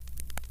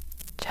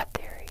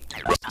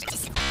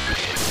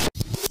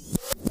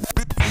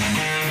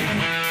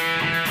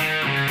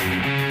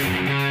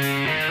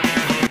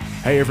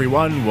Hey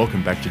everyone,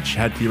 welcome back to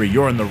Chad Theory.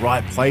 You're in the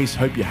right place.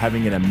 Hope you're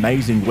having an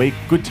amazing week.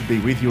 Good to be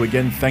with you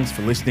again. Thanks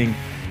for listening.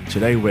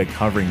 Today we're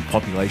covering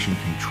population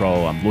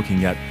control. I'm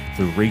looking at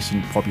the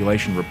recent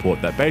population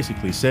report that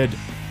basically said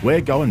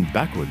we're going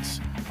backwards.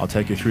 I'll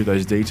take you through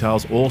those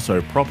details.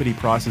 Also, property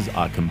prices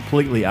are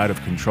completely out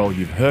of control.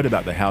 You've heard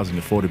about the housing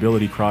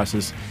affordability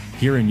crisis.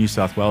 Here in New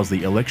South Wales,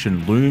 the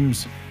election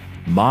looms.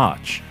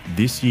 March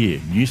this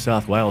year, New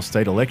South Wales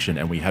state election,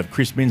 and we have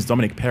Chris Minns,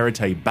 Dominic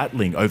Perrottet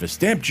battling over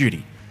stamp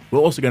duty. We're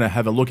also going to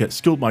have a look at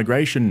skilled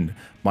migration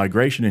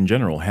in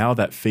general, how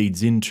that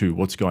feeds into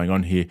what's going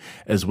on here,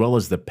 as well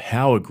as the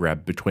power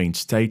grab between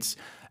states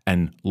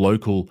and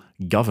local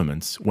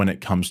governments when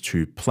it comes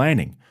to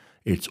planning.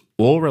 It's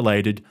all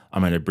related.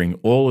 I'm going to bring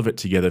all of it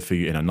together for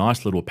you in a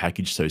nice little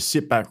package. So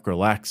sit back,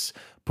 relax,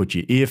 put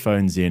your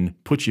earphones in,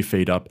 put your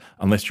feet up,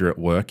 unless you're at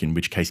work, in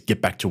which case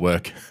get back to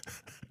work.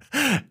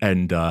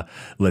 And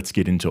let's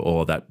get into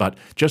all of that. But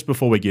just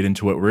before we get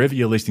into it, wherever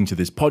you're listening to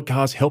this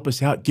podcast, help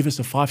us out. Give us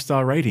a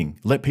 5-star rating.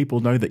 Let people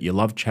know that you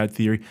love Chad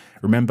Theory.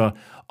 Remember,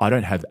 I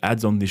don't have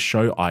ads on this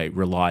show. I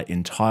rely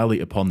entirely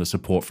upon the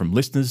support from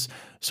listeners.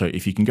 So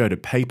if you can go to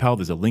PayPal,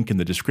 there's a link in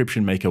the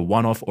description, make a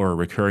one-off or a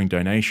recurring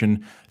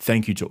donation.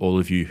 Thank you to all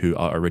of you who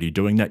are already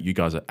doing that. You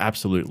guys are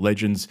absolute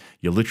legends.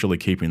 You're literally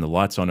keeping the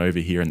lights on over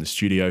here in the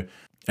studio.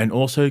 And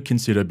also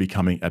consider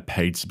becoming a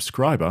paid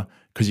subscriber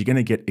because you're going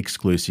to get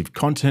exclusive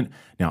content.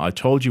 Now, I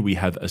told you we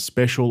have a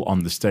special on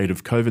the state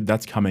of COVID.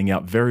 That's coming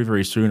out very,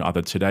 very soon,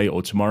 either today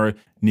or tomorrow.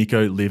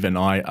 Nico, Liv, and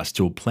I are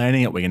still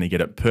planning it. We're going to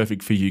get it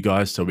perfect for you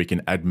guys so we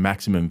can add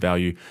maximum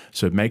value.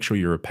 So make sure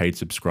you're a paid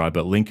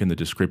subscriber. Link in the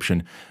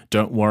description.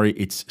 Don't worry,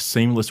 it's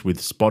seamless with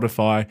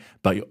Spotify.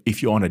 But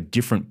if you're on a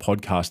different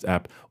podcast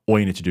app, all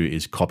you need to do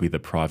is copy the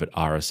private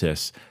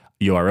RSS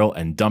URL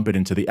and dump it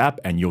into the app,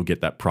 and you'll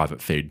get that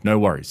private feed. No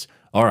worries.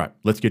 All right,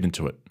 let's get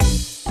into it.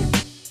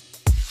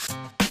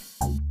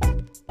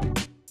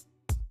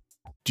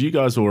 Do you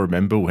guys all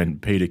remember when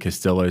Peter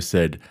Costello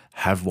said,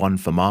 have one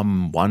for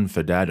mum, one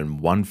for dad, and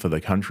one for the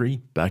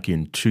country back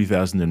in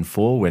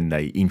 2004 when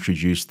they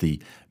introduced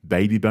the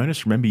baby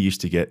bonus? Remember, you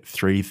used to get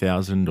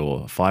 3,000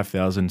 or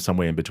 5,000,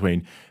 somewhere in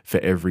between, for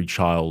every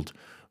child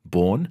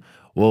born?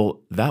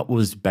 Well, that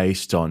was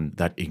based on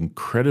that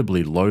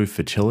incredibly low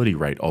fertility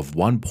rate of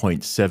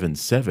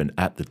 1.77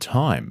 at the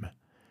time.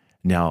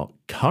 Now,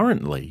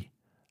 currently,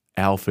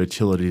 our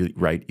fertility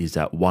rate is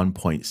at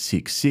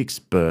 1.66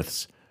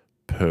 births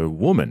per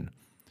woman.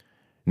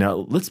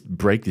 Now, let's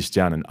break this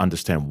down and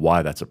understand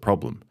why that's a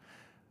problem.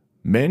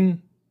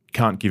 Men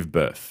can't give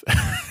birth.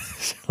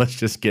 Let's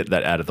just get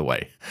that out of the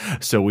way.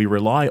 So we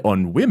rely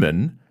on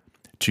women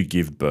to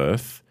give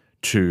birth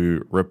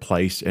to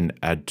replace and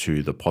add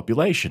to the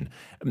population.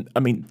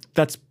 I mean,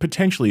 that's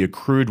potentially a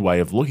crude way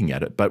of looking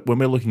at it, but when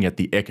we're looking at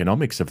the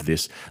economics of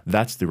this,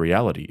 that's the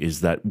reality,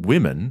 is that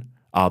women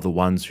are the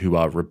ones who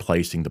are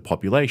replacing the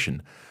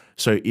population.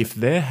 So if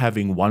they're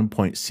having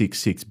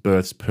 1.66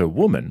 births per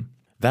woman,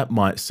 that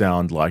might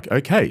sound like,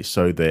 okay,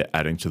 so they're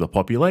adding to the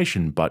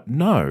population, but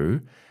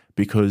no,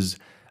 because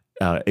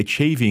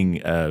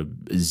achieving a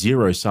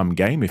zero-sum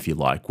game, if you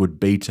like, would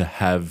be to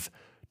have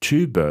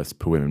 2 births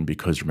per woman,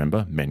 because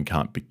remember, men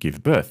can't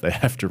give birth. They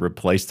have to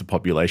replace the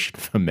population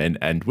for men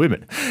and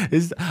women.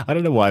 I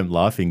don't know why I'm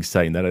laughing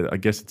saying that. I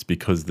guess it's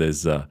because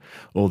there's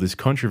all this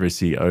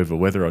controversy over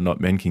whether or not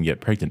men can get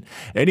pregnant.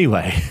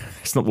 Anyway,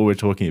 it's not what we're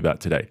talking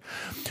about today.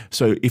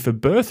 So if a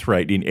birth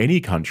rate in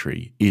any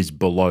country is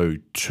below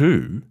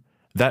 2,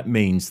 that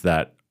means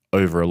that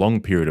over a long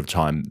period of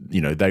time,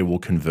 they will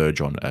converge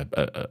on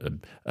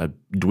a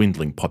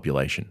dwindling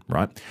population,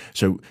 right?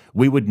 So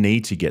we would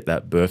need to get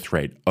that birth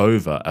rate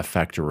over a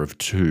factor of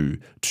 2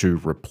 to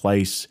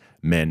replace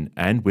men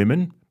and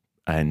women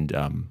and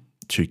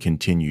to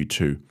continue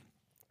to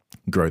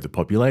grow the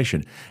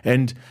population.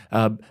 And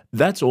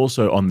that's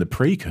also on the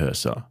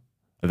precursor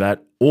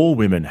that all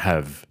women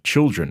have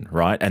children,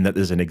 right? And that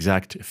there's an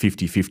exact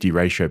 50-50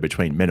 ratio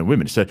between men and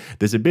women. So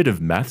there's a bit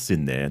of maths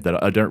in there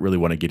that I don't really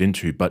want to get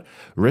into, but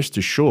rest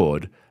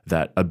assured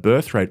that a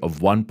birth rate of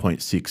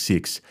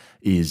 1.66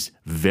 is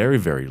very,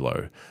 very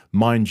low.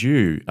 Mind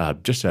you,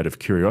 just out of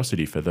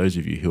curiosity, for those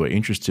of you who are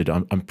interested,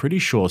 I'm pretty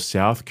sure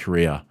South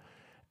Korea,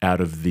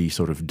 out of the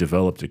sort of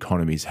developed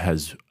economies,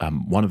 has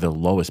one of the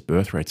lowest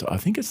birth rates. I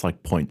think it's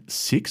like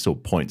 0.6 or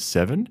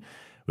 0.7,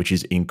 which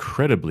is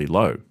incredibly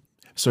low.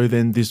 So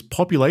then this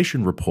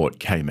population report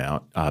came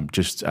out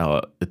just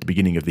at the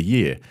beginning of the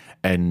year.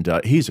 And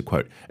here's a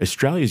quote.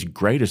 Australia's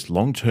greatest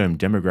long-term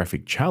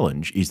demographic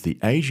challenge is the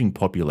ageing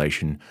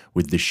population,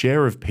 with the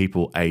share of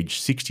people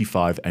aged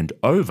 65 and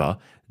over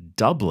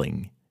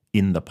doubling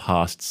in the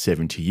past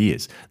 70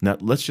 years. Now,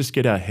 let's just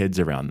get our heads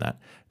around that.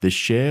 The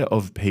share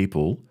of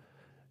people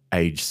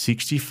aged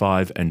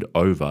 65 and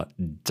over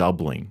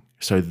doubling.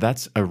 So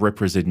that's a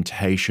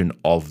representation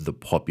of the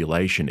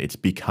population. It's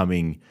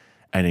becoming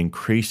an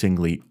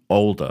increasingly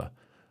older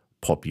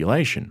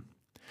population.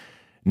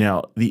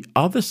 Now, the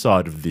other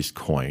side of this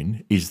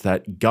coin is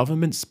that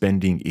government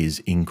spending is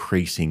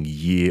increasing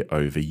year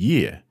over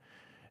year.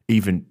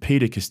 Even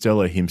Peter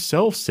Costello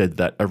himself said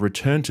that a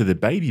return to the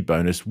baby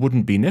bonus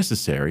wouldn't be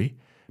necessary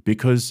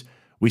because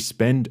we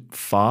spend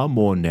far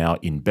more now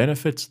in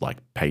benefits like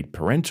paid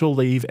parental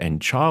leave and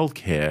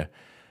childcare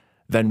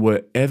than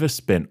were ever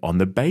spent on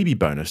the baby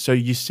bonus. So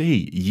you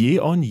see,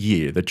 year on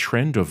year, the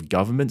trend of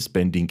government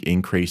spending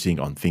increasing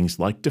on things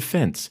like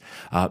defence,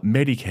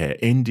 Medicare,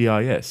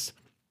 NDIS.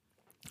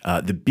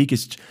 The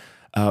biggest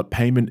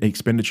payment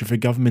expenditure for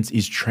governments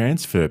is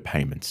transfer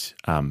payments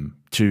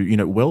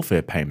to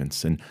welfare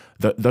payments and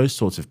those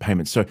sorts of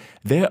payments. So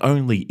they're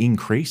only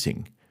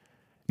increasing.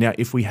 Now,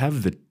 if we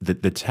have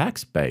the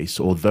tax base,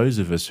 or those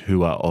of us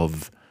who are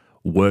of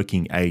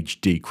working age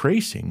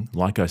decreasing,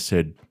 like I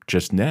said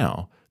just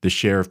now, the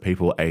share of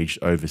people aged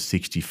over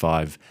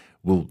 65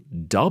 will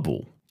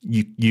double.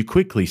 You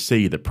quickly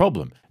see the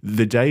problem.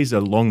 The days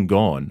are long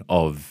gone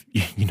of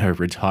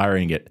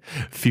retiring at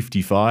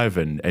 55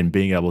 and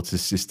being able to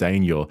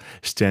sustain your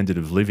standard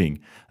of living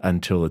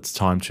until it's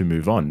time to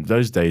move on.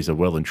 Those days are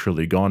well and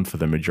truly gone for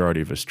the majority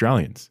of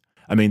Australians.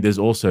 I mean, there's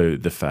also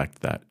the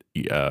fact that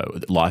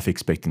life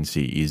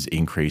expectancy is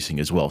increasing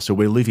as well. So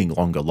we're living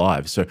longer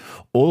lives. So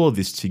all of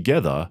this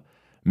together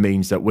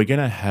means that we're going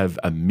to have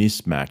a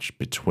mismatch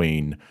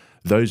between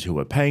those who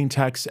are paying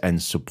tax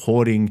and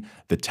supporting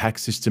the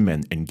tax system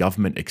and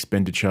government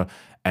expenditure,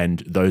 and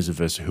those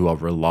of us who are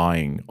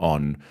relying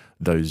on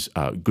those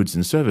goods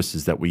and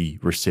services that we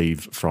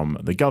receive from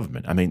the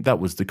government. I mean, that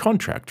was the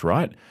contract,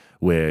 right?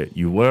 Where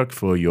you work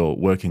for your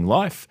working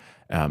life,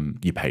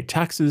 you pay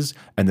taxes,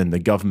 and then the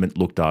government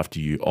looked after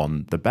you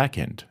on the back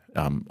end,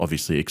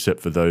 obviously,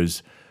 except for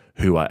those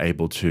who are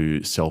able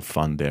to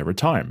self-fund their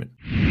retirement.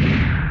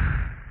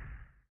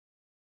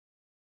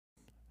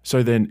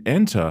 So then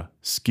enter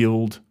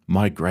skilled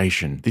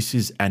migration. This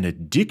is an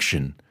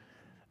addiction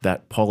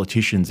that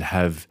politicians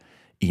have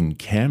in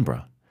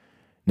Canberra.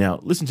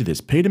 Now, listen to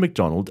this. Peter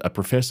McDonald, a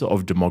professor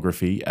of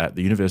demography at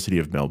the University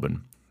of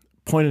Melbourne,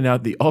 pointed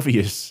out the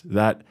obvious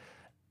that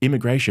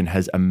immigration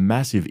has a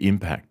massive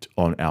impact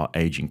on our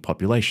ageing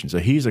population. So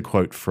here's a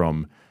quote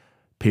from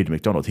Peter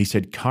McDonald. He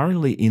said,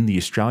 currently in the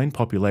Australian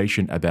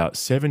population, about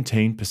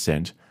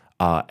 17%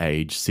 are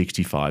aged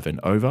 65 and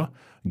over.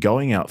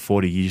 Going out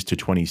 40 years to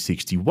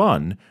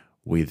 2061,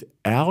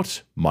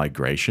 without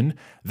migration,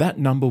 that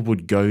number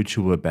would go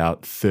to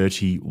about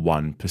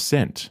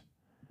 31%.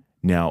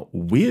 Now,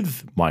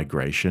 with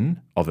migration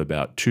of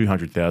about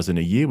 200,000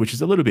 a year, which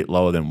is a little bit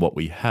lower than what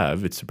we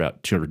have, it's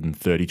about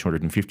 230,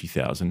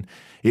 250,000,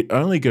 it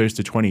only goes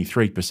to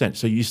 23%.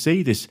 So you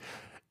see this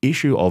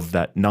issue of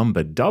that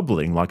number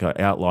doubling, like I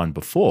outlined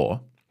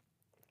before.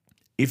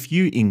 If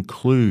you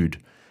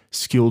include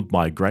skilled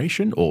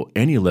migration or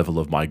any level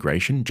of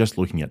migration, just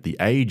looking at the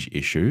age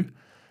issue,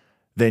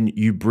 then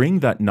you bring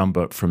that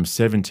number from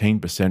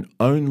 17%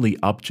 only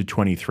up to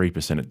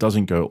 23%. It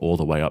doesn't go all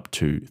the way up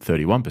to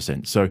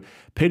 31%. So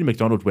Peter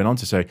McDonald went on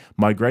to say,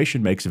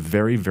 migration makes a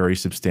very, very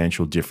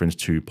substantial difference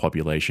to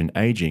population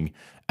aging,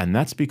 and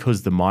that's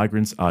because the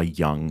migrants are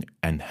young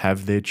and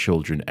have their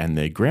children and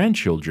their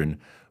grandchildren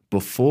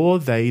before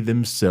they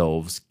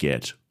themselves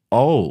get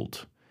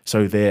old.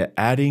 So they're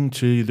adding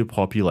to the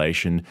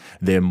population.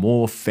 They're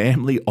more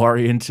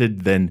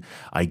family-oriented than,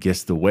 I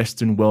guess, the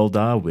Western world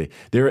are.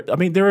 There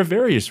are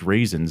various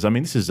reasons. I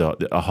mean, this is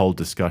a whole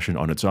discussion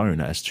on its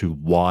own as to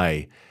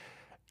why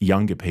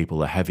younger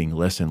people are having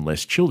less and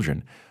less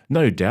children.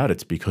 No doubt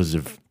it's because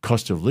of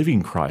cost of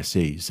living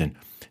crises and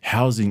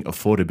housing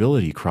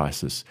affordability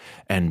crisis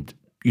and,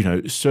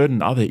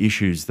 certain other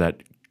issues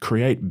that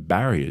create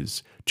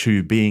barriers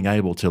to being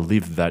able to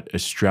live that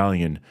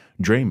Australian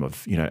dream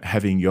of,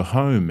 having your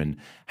home and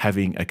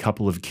having a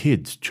couple of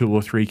kids, 2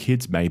 or 3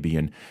 kids maybe,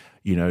 and,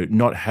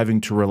 not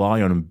having to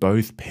rely on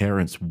both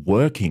parents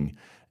working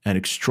an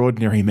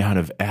extraordinary amount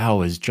of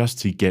hours just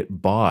to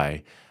get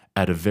by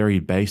at a very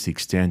basic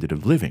standard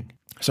of living.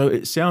 So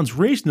it sounds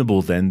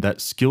reasonable then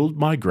that skilled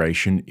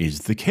migration is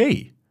the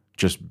key.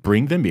 Just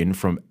bring them in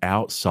from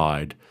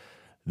outside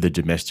the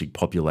domestic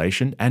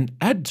population and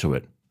add to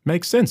it.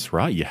 Makes sense,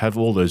 right? You have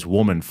all those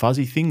warm and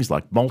fuzzy things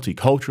like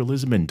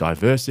multiculturalism and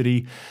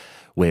diversity.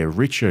 We're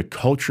richer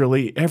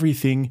culturally.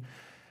 Everything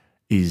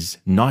is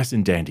nice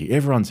and dandy.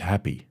 Everyone's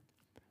happy.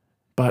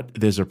 But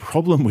there's a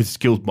problem with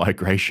skilled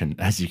migration,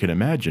 as you can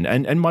imagine,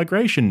 and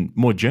migration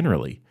more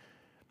generally.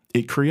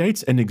 It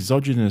creates an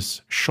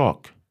exogenous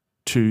shock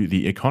to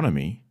the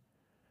economy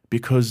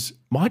because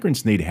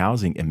migrants need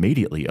housing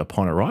immediately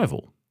upon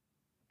arrival.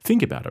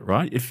 Think about it,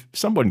 right? If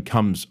someone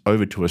comes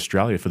over to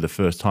Australia for the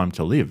first time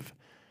to live,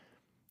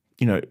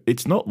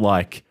 it's not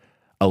like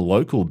a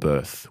local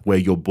birth where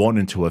you're born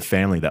into a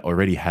family that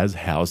already has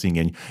housing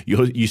and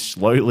you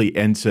slowly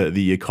enter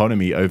the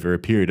economy over a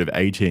period of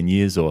 18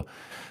 years or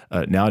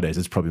nowadays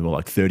it's probably more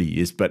like 30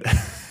 years. But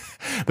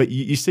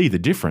you see the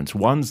difference.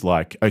 One's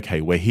like,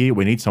 okay, we're here,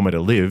 we need somewhere to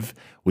live.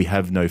 We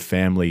have no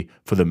family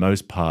for the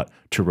most part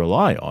to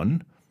rely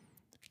on.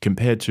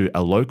 compared to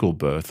a local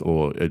birth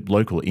or a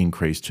local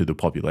increase to the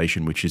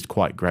population, which is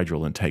quite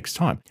gradual and takes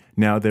time.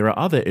 Now, there are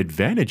other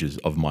advantages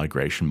of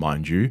migration,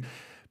 mind you,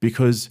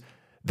 because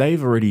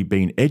they've already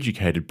been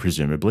educated,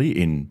 presumably,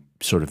 in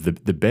sort of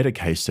the better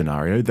case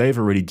scenario. They've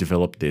already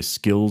developed their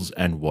skills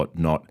and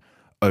whatnot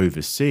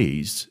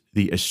overseas.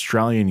 The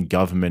Australian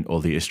government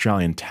or the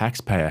Australian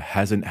taxpayer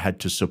hasn't had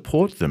to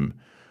support them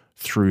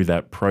through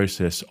that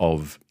process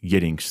of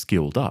getting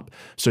skilled up.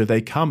 So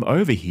they come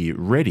over here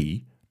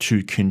ready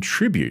to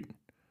contribute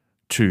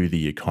to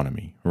the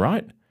economy,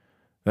 right?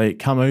 They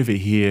come over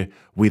here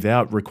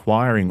without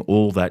requiring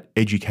all that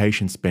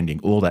education spending,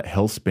 all that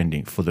health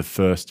spending for the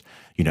first,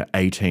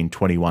 18,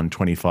 21,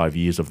 25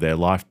 years of their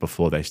life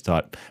before they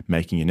start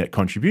making a net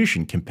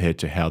contribution, compared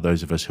to how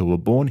those of us who were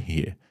born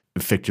here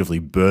effectively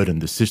burden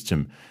the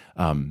system,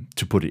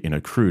 to put it in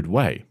a crude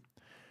way.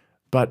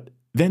 But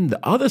then the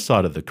other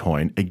side of the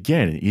coin,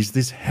 again, is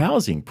this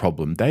housing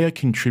problem. They are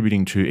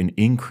contributing to an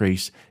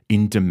increase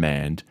in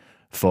demand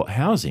for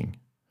housing.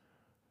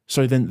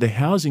 So then the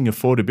housing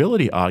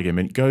affordability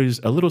argument goes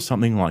a little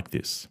something like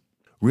this.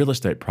 Real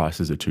estate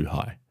prices are too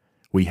high.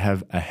 We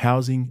have a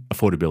housing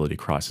affordability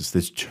crisis.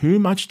 There's too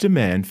much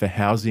demand for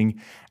housing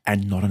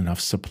and not enough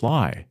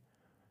supply.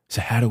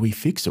 So how do we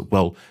fix it?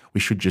 Well, we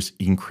should just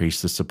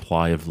increase the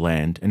supply of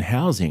land and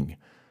housing.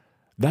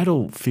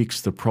 That'll fix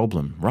the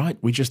problem, right?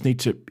 We just need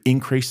to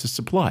increase the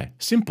supply.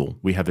 Simple.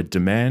 We have a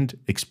demand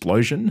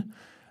explosion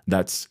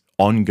that's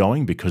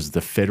ongoing because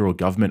the federal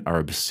government are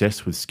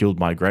obsessed with skilled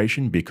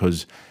migration,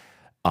 because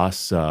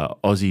us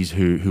Aussies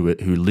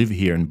who live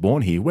here and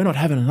born here, we're not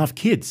having enough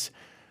kids.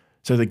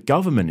 So the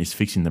government is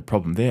fixing the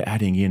problem. They're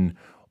adding in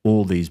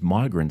all these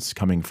migrants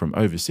coming from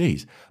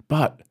overseas.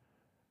 But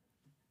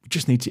we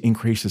just need to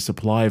increase the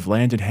supply of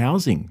land and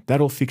housing.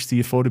 That'll fix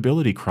the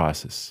affordability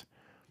crisis.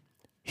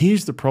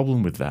 Here's the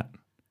problem with that.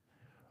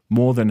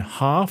 More than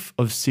half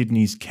of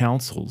Sydney's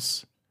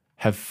councils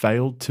have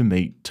failed to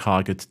meet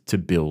targets to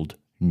build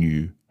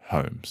new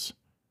homes.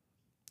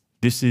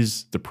 This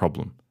is the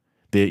problem.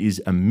 There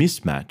is a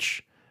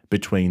mismatch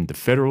between the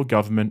federal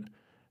government,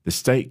 the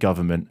state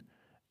government,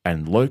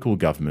 and local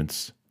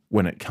governments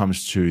when it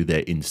comes to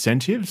their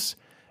incentives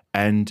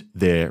and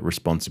their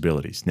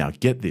responsibilities. Now,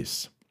 get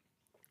this.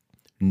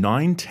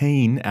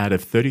 19 out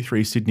of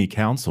 33 Sydney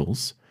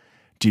councils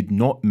did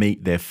not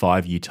meet their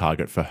 5-year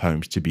target for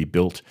homes to be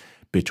built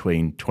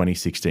between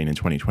 2016 and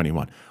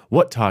 2021.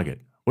 What target?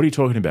 What are you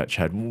talking about,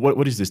 Chad?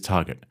 What is this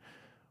target?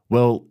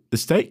 Well, the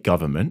state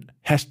government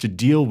has to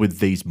deal with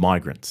these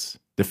migrants.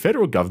 The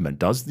federal government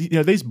does.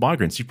 These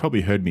migrants, you've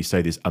probably heard me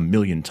say this a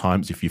million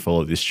times if you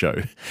follow this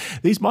show.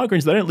 These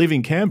migrants, they don't live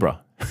in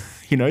Canberra.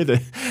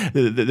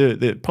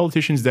 The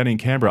politicians down in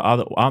Canberra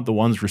aren't the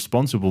ones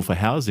responsible for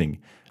housing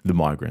the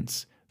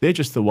migrants. They're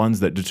just the ones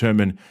that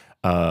determine,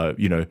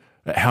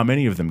 how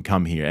many of them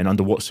come here and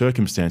under what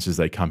circumstances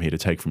they come here to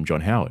take from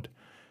John Howard.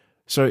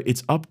 So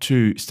it's up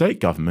to state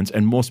governments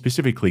and more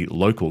specifically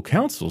local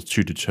councils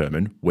to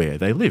determine where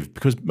they live,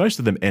 because most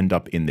of them end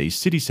up in these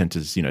city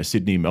centres,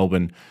 Sydney,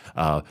 Melbourne,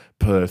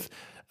 Perth,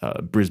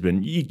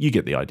 Brisbane. You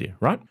get the idea,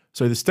 right?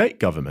 So the state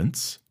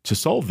governments, to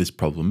solve this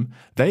problem,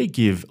 they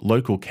give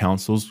local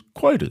councils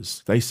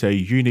quotas. They say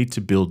you need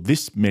to build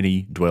this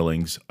many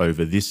dwellings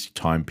over this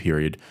time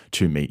period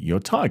to meet your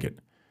target.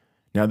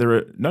 Now, there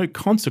are no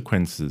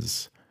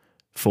consequences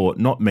for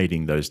not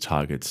meeting those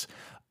targets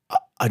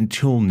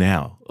until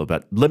now.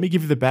 But let me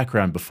give you the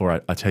background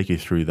before I take you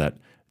through that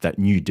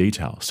new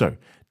detail. So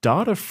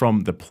data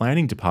from the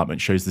planning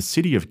department shows the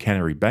city of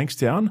Canterbury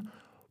Bankstown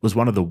was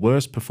one of the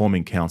worst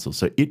performing councils.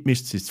 So it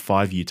missed its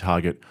 5-year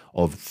target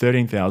of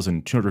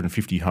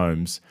 13,250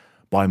 homes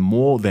by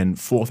more than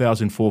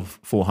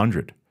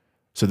 4,400.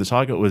 So the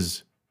target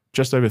was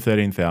just over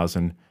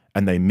 13,000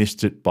 and they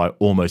missed it by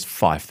almost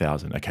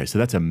 5,000. Okay, so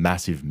that's a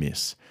massive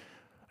miss.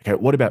 Okay,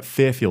 what about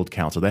Fairfield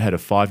Council? They had a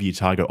 5-year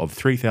target of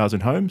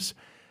 3,000 homes,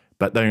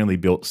 but they only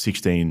built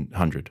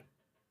 1,600,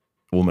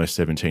 almost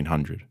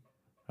 1,700.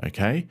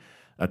 Okay,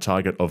 a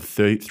target of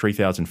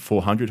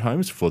 3,400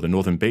 homes for the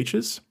Northern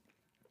Beaches.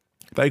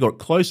 They got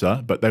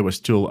closer, but they were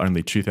still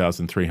only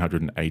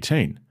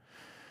 2,318.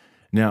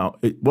 Now,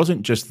 it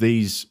wasn't just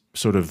these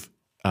sort of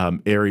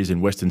areas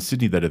in Western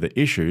Sydney that are the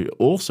issue.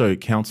 Also,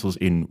 councils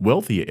in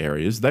wealthier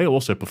areas, they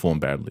also perform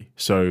badly.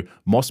 So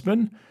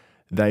Mossman,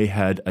 they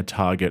had a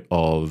target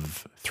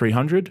of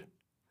 300.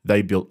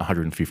 They built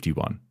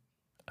 151.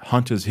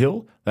 Hunters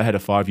Hill, they had a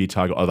 5-year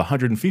target of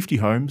 150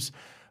 homes,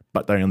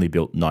 but they only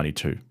built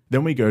 92.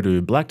 Then we go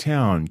to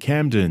Blacktown,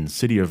 Camden,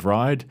 City of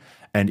Ryde,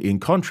 and in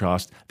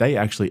contrast, they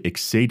actually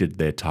exceeded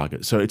their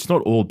target. So it's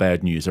not all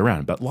bad news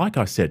around. But like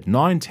I said,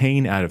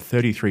 19 out of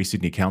 33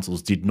 Sydney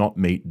councils did not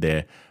meet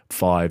their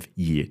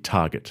 5-year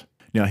target.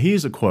 Now,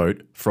 here's a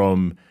quote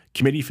from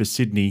Committee for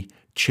Sydney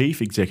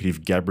Chief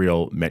Executive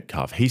Gabrielle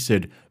Metcalfe. He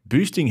said,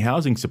 "Boosting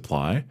housing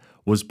supply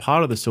was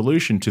part of the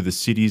solution to the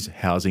city's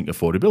housing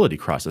affordability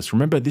crisis."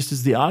 Remember, this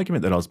is the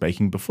argument that I was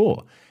making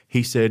before.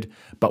 He said,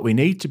 "But we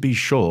need to be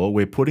sure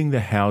we're putting the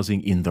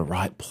housing in the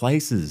right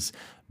places.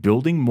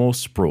 Building more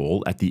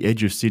sprawl at the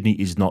edge of Sydney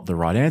is not the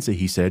right answer,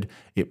 he said.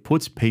 It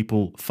puts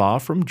people far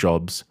from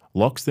jobs,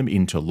 locks them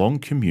into long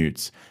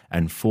commutes,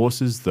 and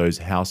forces those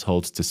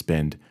households to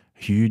spend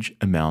huge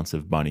amounts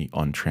of money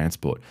on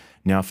transport.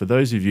 Now, for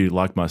those of you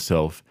like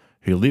myself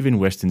who live in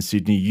Western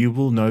Sydney, you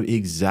will know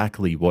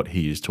exactly what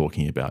he is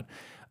talking about.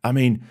 I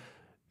mean,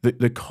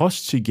 the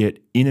cost to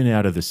get in and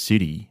out of the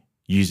city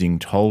using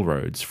toll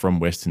roads from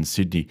Western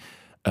Sydney,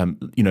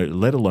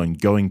 let alone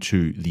going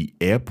to the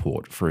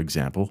airport, for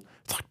example,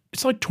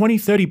 it's like 20,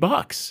 30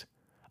 bucks.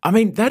 I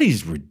mean, that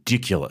is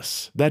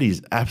ridiculous. That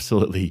is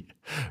absolutely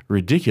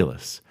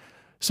ridiculous.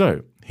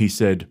 So he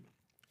said,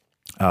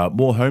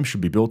 more homes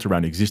should be built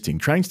around existing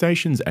train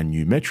stations and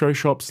new metro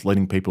shops.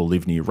 Letting people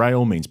live near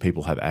rail means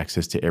people have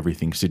access to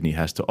everything Sydney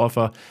has to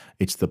offer.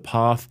 It's the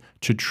path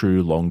to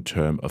true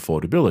long-term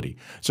affordability.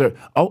 So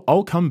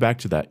I'll come back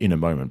to that in a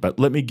moment, but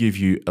let me give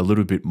you a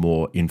little bit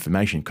more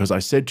information, because I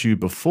said to you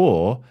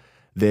before,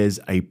 there's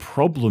a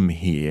problem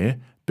here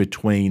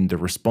between the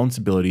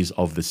responsibilities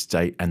of the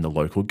state and the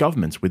local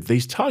governments with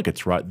these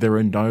targets, right? There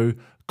are no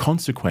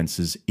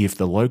consequences if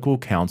the local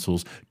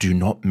councils do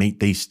not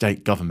meet these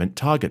state government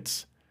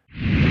targets.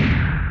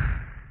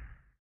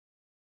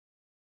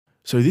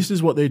 So this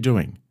is what they're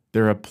doing.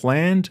 There are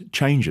planned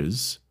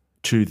changes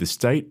to the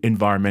state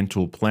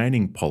environmental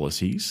planning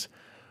policies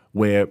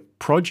where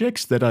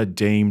projects that are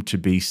deemed to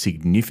be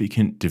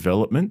significant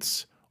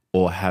developments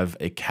or have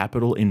a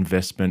capital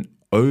investment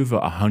over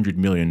 $100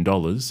 million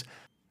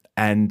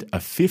and a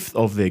fifth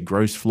of their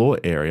gross floor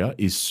area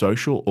is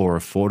social or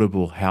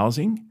affordable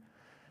housing,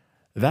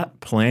 that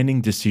planning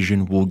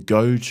decision will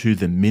go to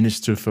the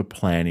Minister for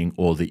Planning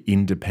or the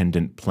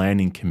Independent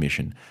Planning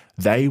Commission.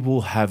 They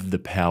will have the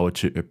power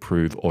to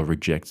approve or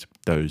reject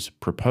those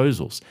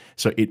proposals.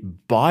 So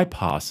it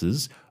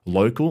bypasses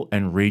local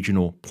and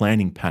regional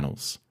planning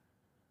panels.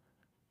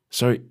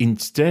 So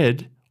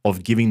instead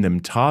of giving them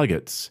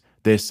targets,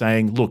 they're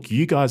saying, look,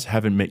 you guys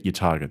haven't met your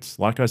targets.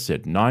 Like I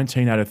said,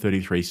 19 out of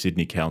 33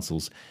 Sydney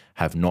councils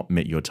have not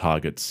met your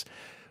targets.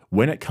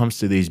 When it comes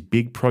to these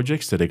big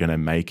projects that are going to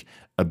make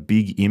a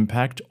big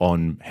impact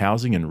on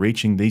housing and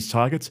reaching these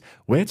targets,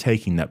 we're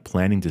taking that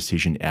planning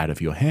decision out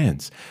of your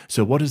hands.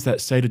 So what does that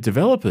say to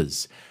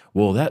developers?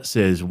 Well, that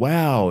says,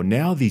 wow,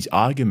 now these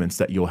arguments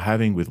that you're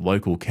having with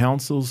local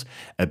councils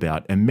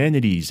about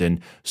amenities and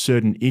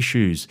certain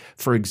issues,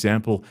 for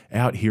example,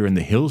 out here in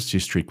the Hills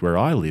District where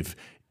I live,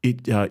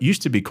 it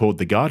used to be called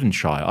the Garden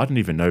Shire. I don't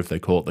even know if they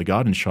call it the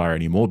Garden Shire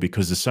anymore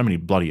because there's so many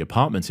bloody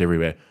apartments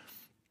everywhere.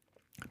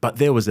 But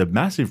there was a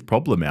massive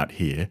problem out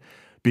here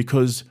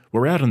because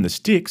we're out on the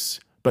sticks,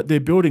 but they're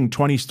building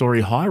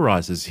 20-story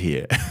high-rises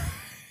here.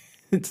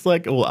 It's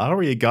like, well, are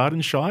we a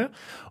Garden Shire?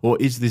 Or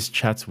is this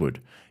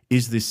Chatswood?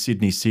 Is this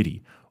Sydney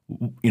City?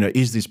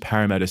 Is this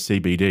Parramatta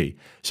CBD?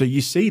 So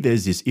you see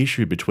there's this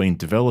issue between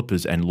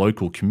developers and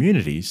local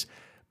communities,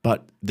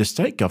 but the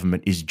state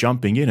government is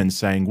jumping in and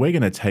saying, we're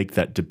going to take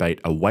that debate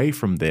away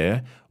from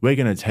there. We're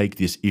going to take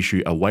this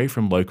issue away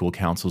from local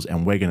councils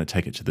and we're going to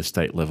take it to the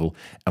state level.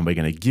 And we're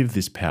going to give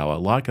this power,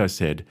 like I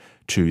said,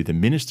 to the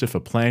Minister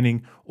for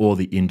Planning or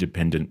the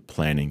Independent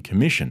Planning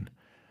Commission.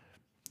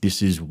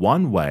 This is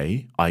one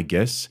way, I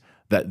guess,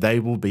 that they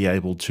will be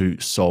able to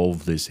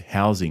solve this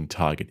housing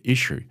target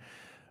issue.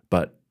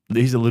 But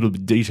here's a little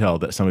detail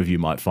that some of you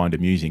might find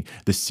amusing.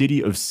 The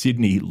City of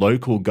Sydney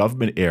local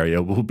government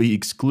area will be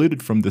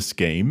excluded from the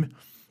scheme.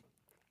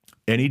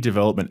 Any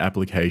development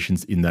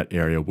applications in that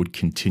area would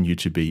continue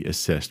to be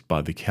assessed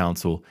by the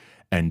council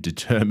and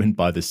determined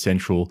by the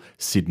Central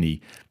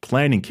Sydney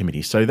Planning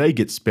Committee. So they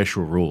get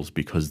special rules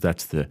because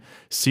that's the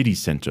city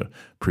centre,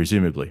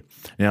 presumably.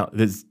 Now,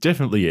 there's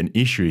definitely an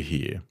issue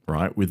here,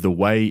 right, with the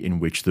way in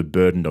which the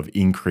burden of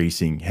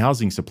increasing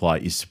housing supply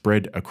is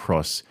spread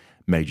across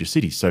major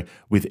cities. So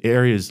with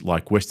areas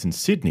like Western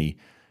Sydney,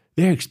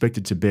 they're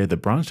expected to bear the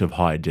brunt of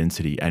higher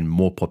density and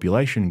more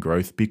population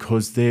growth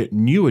because they're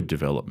newer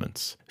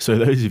developments. So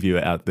those of you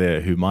out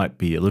there who might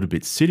be a little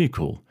bit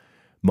cynical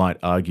might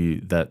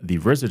argue that the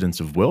residents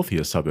of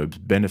wealthier suburbs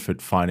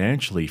benefit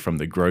financially from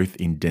the growth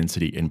in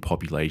density and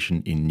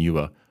population in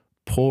newer,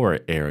 poorer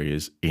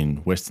areas in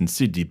Western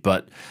Sydney.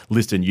 But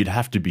listen, you'd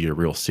have to be a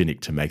real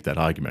cynic to make that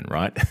argument,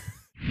 right?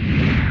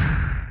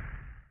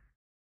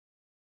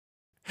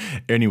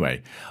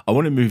 Anyway, I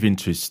want to move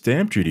into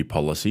stamp duty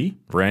policy.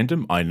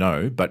 Random, I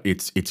know, but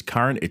it's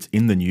current, it's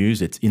in the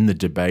news, it's in the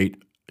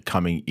debate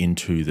coming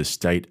into the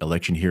state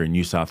election here in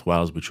New South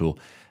Wales, which will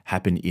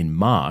happen in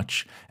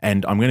March.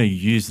 And I'm going to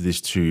use this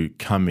to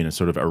come in a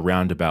sort of a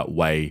roundabout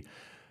way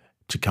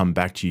to come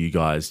back to you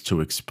guys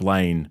to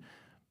explain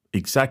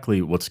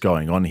exactly what's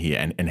going on here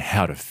and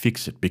how to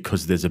fix it,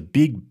 because there's a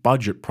big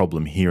budget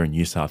problem here in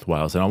New South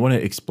Wales. And I want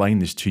to explain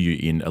this to you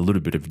in a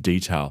little bit of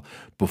detail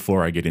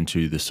before I get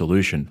into the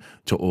solution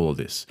to all of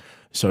this.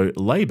 So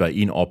Labor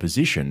in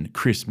opposition,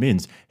 Chris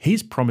Minns,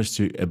 he's promised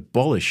to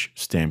abolish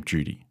stamp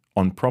duty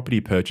on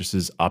property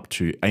purchases up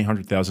to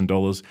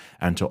 $800,000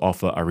 and to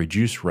offer a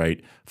reduced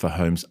rate for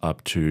homes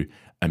up to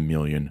 $1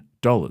 million.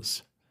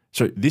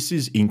 So this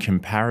is in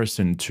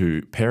comparison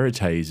to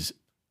Perrottet's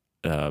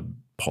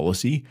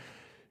policy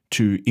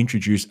to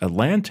introduce a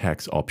land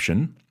tax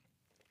option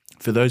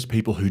for those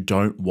people who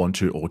don't want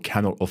to or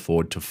cannot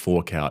afford to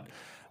fork out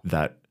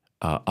that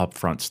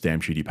upfront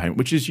stamp duty payment,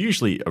 which is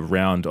usually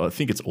around, I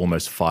think it's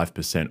almost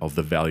 5% of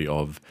the value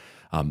of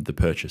the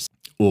purchase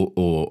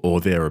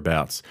or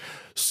thereabouts.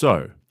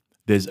 So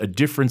there's a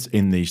difference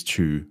in these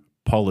two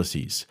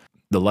policies.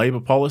 The Labor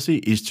policy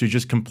is to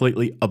just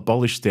completely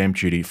abolish stamp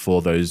duty for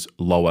those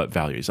lower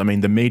values. I mean,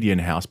 the median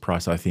house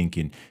price, I think,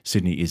 in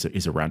Sydney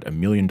is around $1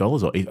 million,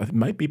 or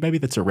maybe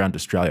that's around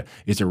Australia,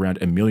 is around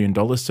 $1 million.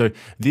 So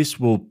this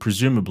will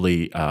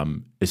presumably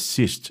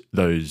assist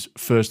those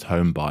first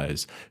home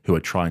buyers who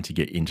are trying to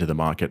get into the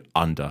market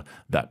under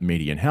that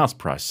median house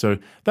price. So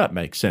that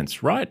makes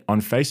sense, right?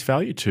 On face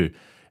value, to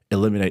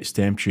eliminate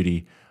stamp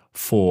duty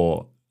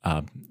for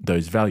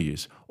those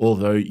values.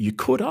 Although you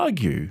could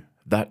argue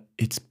that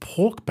it's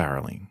pork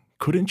barreling,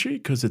 couldn't you?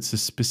 Because it's a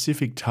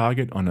specific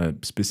target on a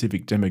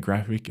specific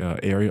demographic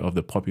area of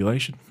the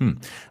population.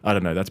 I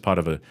don't know. That's part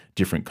of a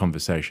different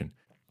conversation.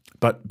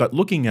 But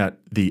looking at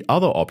the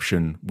other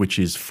option, which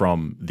is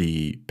from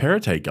the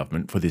Perrottet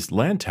government for this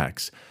land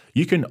tax,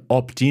 you can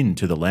opt in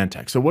to the land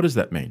tax. So what does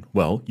that mean?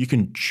 Well, you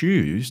can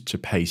choose to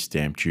pay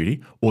stamp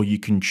duty, or you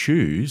can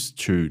choose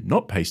to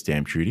not pay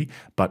stamp duty,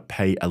 but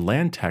pay a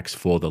land tax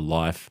for the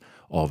life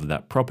of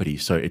that property.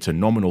 So it's a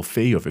nominal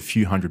fee of a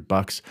few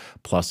 $100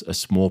 plus a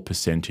small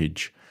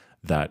percentage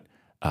that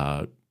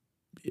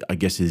I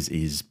guess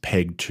is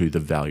pegged to the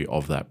value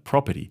of that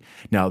property.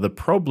 Now, the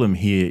problem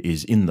here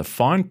is in the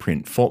fine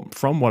print,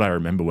 from what I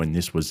remember when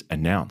this was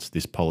announced,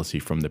 this policy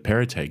from the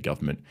Perrottet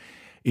government,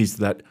 is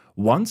that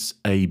once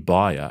a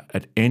buyer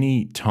at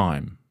any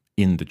time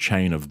in the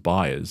chain of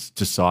buyers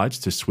decides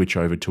to switch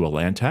over to a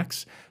land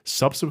tax,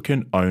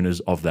 subsequent owners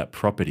of that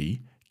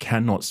property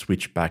cannot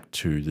switch back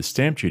to the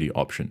stamp duty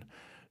option.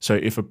 So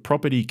if a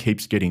property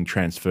keeps getting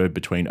transferred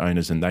between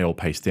owners and they all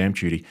pay stamp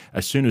duty,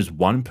 as soon as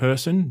one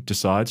person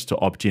decides to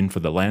opt in for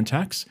the land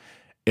tax,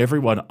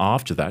 everyone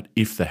after that,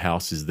 if the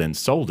house is then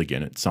sold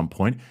again at some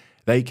point,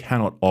 they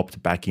cannot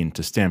opt back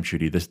into stamp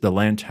duty. The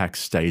land tax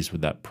stays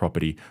with that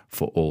property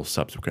for all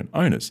subsequent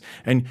owners.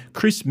 And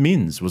Chris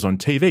Minns was on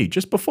TV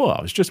just before.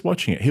 I was just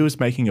watching it. He was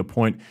making a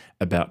point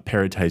about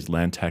Perrottet's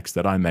land tax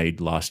that I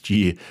made last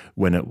year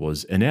when it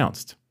was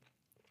announced.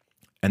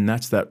 And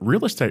that's that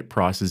real estate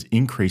prices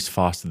increase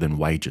faster than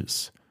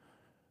wages.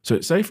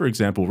 So say, for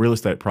example, real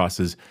estate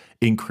prices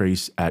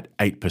increase at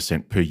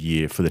 8% per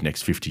year for the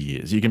next 50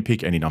 years. You can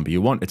pick any number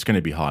you want. It's going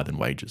to be higher than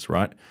wages,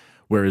 right?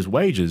 Whereas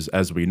wages,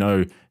 as we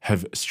know,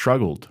 have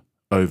struggled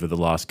over the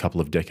last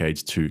couple of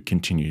decades to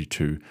continue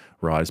to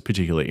rise,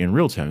 particularly in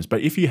real terms.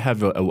 But if you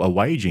have a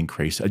wage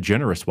increase, a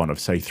generous one of,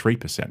 say,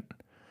 3%,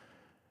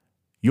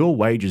 your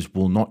wages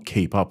will not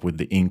keep up with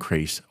the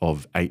increase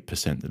of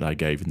 8% that I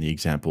gave in the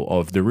example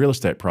of the real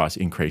estate price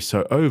increase.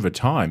 So over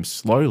time,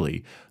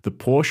 slowly, the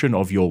portion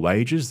of your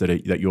wages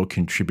that you're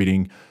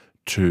contributing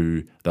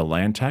to the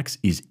land tax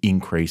is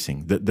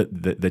increasing.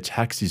 The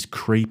tax is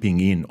creeping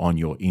in on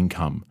your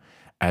income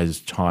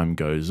as time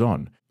goes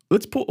on.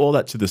 Let's put all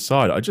that to the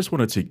side. I just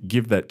wanted to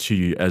give that to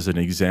you as an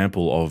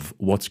example of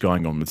what's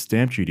going on with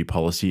stamp duty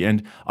policy.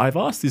 And I've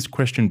asked this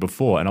question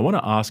before, and I want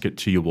to ask it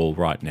to you all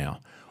right now.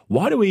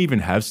 Why do we even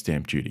have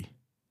stamp duty?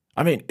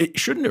 I mean,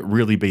 shouldn't it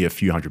really be a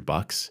few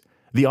 $100?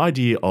 The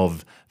idea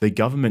of the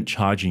government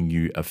charging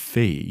you a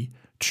fee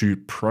to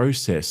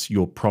process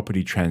your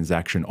property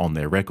transaction on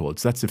their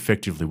records, that's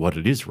effectively what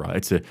it is, right?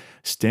 It's a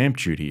stamp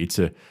duty. It's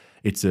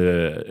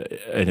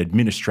an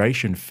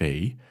administration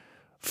fee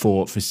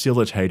for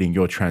facilitating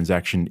your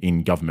transaction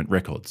in government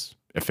records,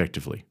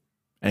 effectively.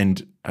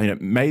 And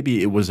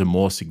maybe it was a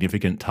more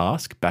significant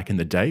task back in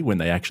the day when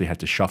they actually had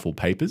to shuffle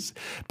papers,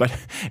 but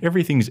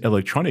everything's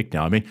electronic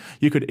now. I mean,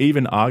 you could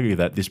even argue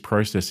that this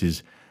process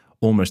is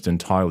almost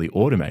entirely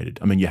automated.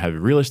 I mean, you have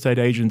real estate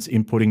agents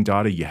inputting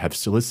data, you have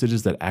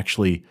solicitors that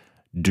actually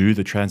do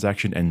the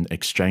transaction and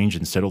exchange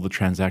and settle the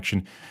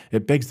transaction.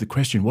 It begs the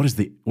question, what is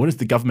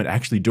the government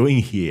actually doing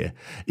here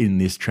in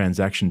this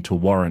transaction to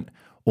warrant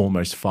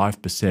almost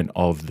 5%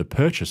 of the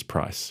purchase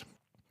price?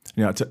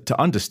 Now, to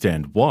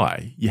understand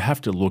why, you have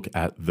to look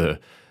at the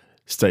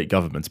state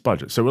government's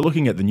budget. So we're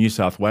looking at the New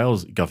South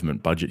Wales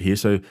government budget here.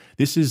 So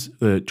this is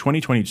the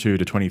 2022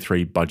 to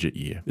 23 budget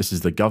year. This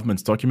is the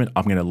government's document.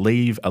 I'm going to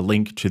leave a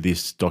link to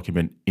this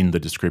document in the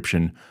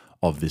description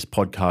of this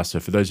podcast. So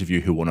for those of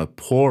you who want to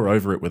pore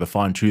over it with a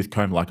fine-tooth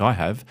comb like I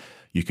have,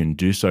 you can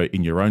do so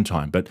in your own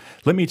time. But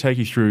let me take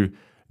you through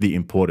the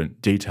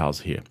important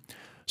details here.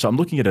 So I'm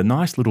looking at a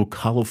nice little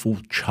colourful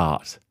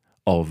chart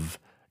of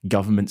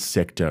government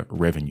sector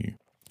revenue.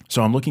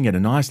 So I'm looking at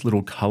a nice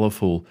little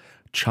colourful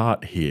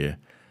chart here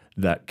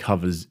that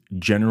covers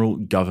general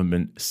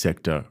government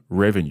sector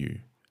revenue.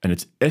 And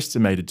it's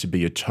estimated to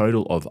be a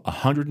total of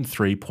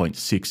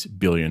 $103.6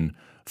 billion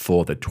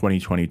for the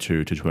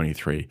 2022 to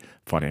 23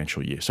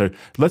 financial year. So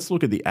let's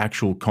look at the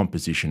actual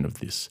composition of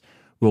this.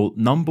 Well,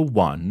 number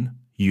one,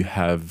 you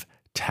have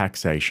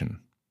taxation.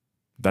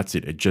 That's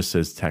it. It just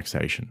says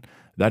taxation.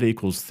 That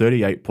equals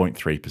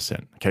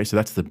 38.3%. Okay, so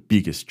that's the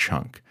biggest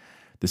chunk.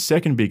 The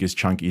second biggest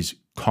chunk is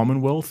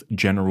Commonwealth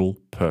General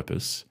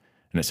Purpose,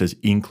 and it says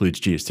includes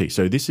GST.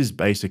 So this is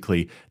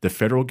basically the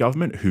federal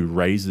government who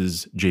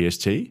raises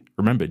GST.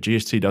 Remember,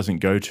 GST doesn't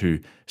go to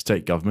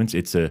state governments.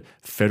 It's a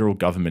federal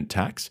government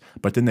tax,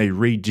 but then they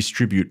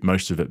redistribute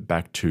most of it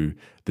back to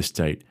the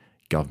state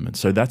government.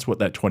 So that's what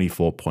that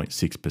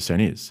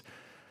 24.6% is.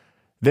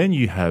 Then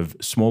you have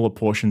smaller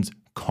portions,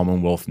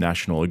 Commonwealth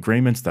national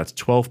agreements, that's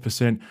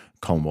 12%,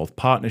 Commonwealth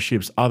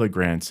partnerships, other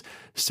grants,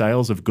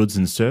 sales of goods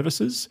and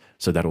services.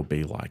 So that'll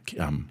be like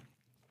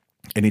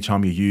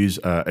anytime you use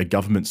a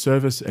government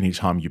service,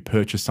 anytime you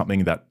purchase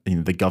something that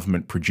the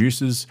government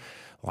produces,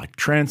 like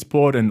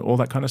transport and all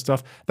that kind of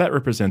stuff, that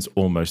represents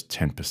almost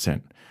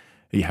 10%.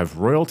 You have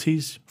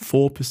royalties,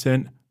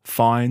 4%,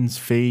 fines,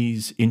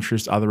 fees,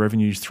 interest, other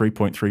revenues,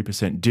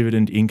 3.3%,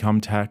 dividend, income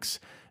tax,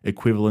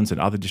 equivalents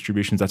and other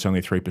distributions, that's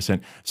only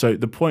 3%. So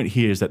the point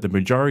here is that the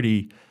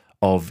majority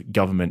of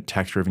government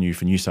tax revenue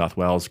for New South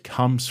Wales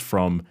comes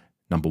from,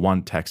 number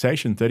one,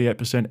 taxation,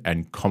 38%,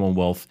 and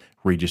Commonwealth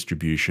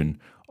redistribution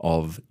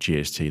of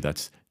GST,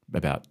 that's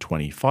about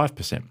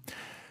 25%.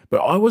 But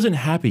I wasn't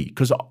happy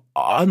because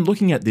I'm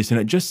looking at this and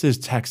it just says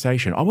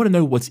taxation. I want to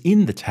know what's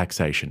in the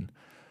taxation.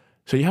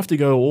 So you have to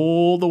go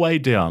all the way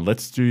down.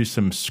 Let's do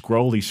some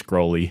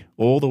scrolly,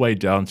 all the way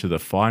down to the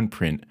fine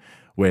print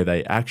where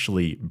they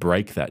actually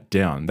break that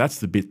down. That's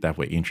the bit that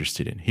we're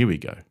interested in. Here we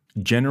go.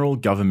 General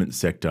government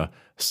sector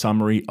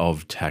summary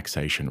of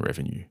taxation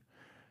revenue.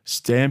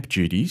 Stamp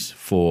duties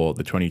for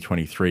the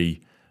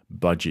 2023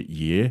 budget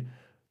year,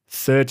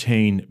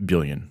 13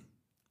 billion.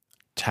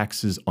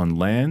 Taxes on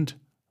land,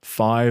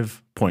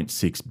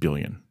 5.6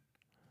 billion.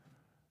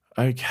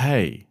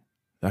 Okay,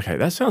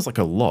 that sounds like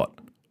a lot.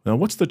 Now,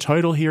 what's the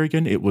total here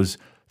again? It was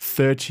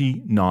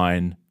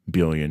 $39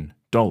 billion.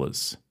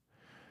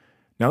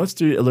 Now, let's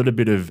do a little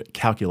bit of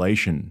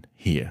calculation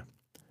here.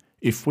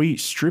 If we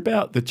strip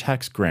out the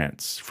tax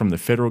grants from the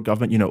federal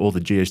government, all the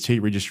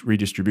GST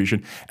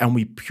redistribution, and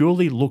we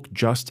purely look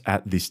just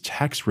at this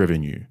tax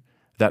revenue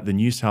that the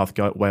New South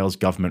Wales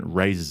government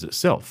raises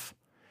itself,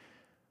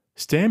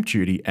 stamp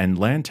duty and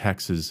land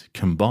taxes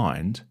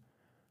combined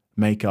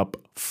make up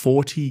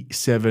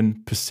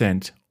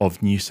 47%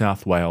 of New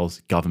South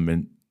Wales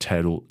government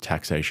total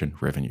taxation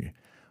revenue.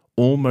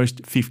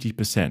 Almost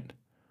 50%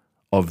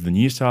 of the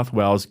New South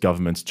Wales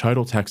government's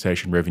total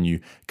taxation revenue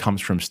comes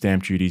from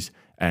stamp duties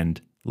and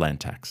land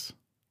tax.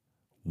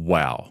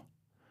 Wow.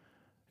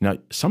 Now,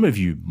 some of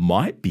you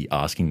might be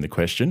asking the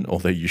question,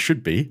 although you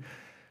should be,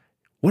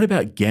 what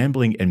about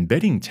gambling and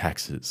betting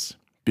taxes?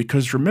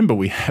 Because remember,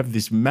 we have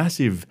this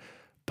massive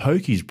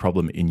pokies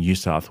problem in New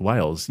South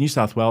Wales. New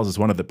South Wales is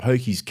one of the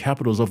pokies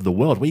capitals of the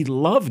world. We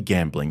love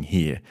gambling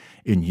here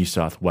in New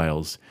South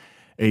Wales,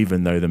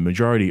 even though the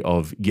majority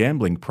of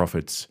gambling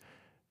profits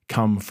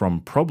come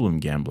from problem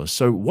gamblers.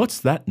 So what's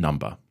that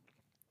number?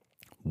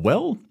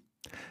 Well,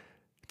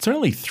 it's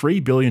only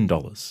 $3 billion.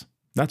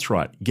 That's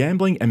right.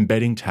 Gambling and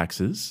betting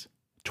taxes,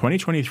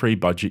 2023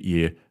 budget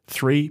year,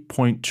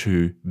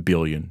 $3.2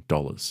 billion.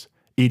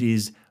 It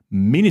is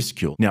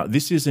minuscule. Now,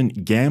 this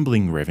isn't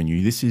gambling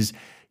revenue. This is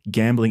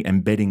gambling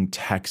and betting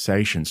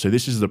taxation. So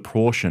this is the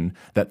portion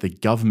that the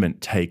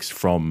government takes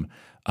from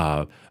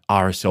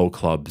RSL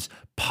clubs,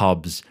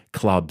 pubs,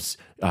 clubs,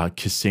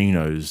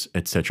 casinos,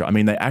 etc. I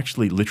mean, they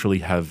actually literally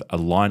have a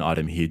line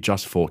item here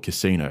just for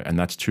casino, and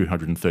that's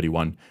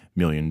 $231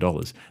 million.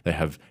 They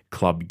have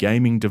club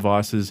gaming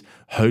devices,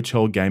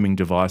 hotel gaming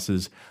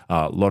devices,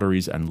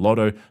 lotteries and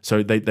lotto.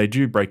 So they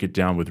do break it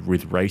down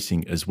with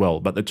racing as well.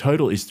 But the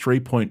total is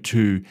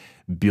 $3.2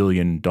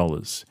 billion.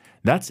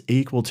 That's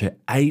equal to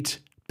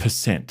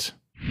 8%.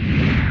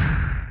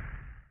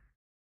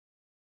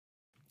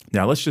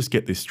 Now, let's just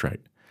get this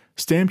straight.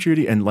 Stamp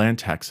duty and land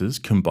taxes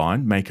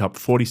combined make up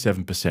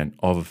 47%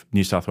 of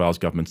New South Wales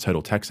government's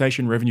total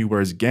taxation revenue,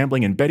 whereas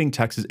gambling and betting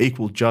taxes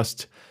equal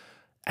just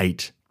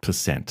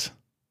 8%.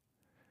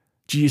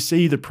 Do you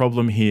see the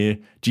problem here?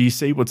 Do you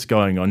see what's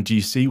going on? Do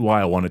you see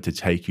why I wanted to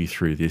take you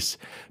through this?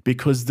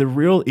 Because the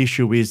real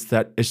issue is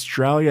that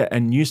Australia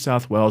and New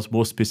South Wales,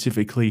 more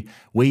specifically,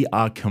 we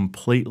are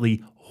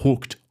completely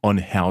hooked on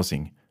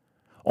housing.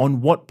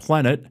 On what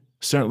planet,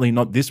 certainly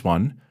not this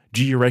one,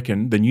 do you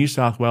reckon the New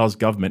South Wales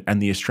government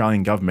and the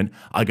Australian government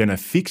are going to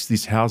fix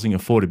this housing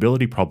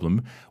affordability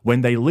problem when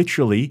they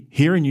literally,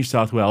 here in New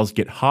South Wales,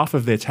 get half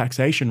of their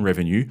taxation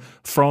revenue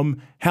from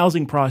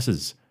housing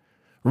prices?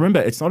 Remember,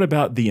 it's not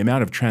about the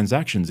amount of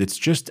transactions, it's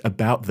just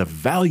about the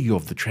value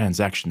of the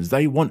transactions.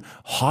 They want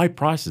high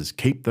prices.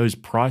 Keep those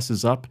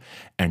prices up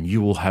and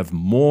you will have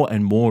more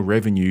and more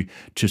revenue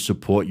to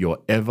support your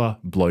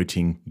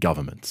ever-bloating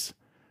governments.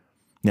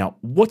 Now,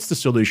 what's the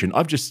solution?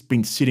 I've just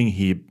been sitting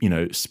here,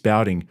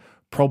 spouting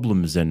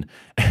problems and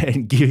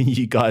giving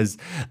you guys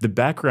the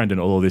background and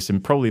all of this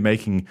and probably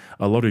making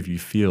a lot of you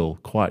feel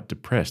quite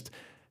depressed.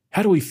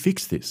 How do we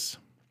fix this?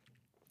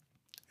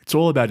 It's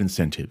all about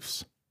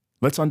incentives.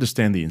 Let's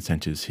understand the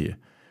incentives here.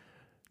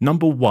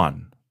 Number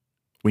one,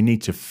 we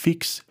need to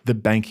fix the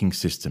banking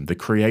system, the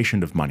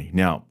creation of money.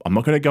 Now, I'm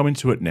not going to go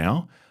into it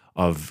now.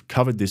 I've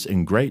covered this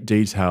in great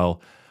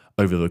detail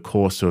over the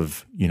course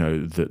of,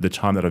 the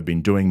time that I've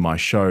been doing my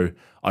show.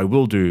 I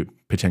will do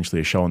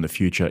potentially a show in the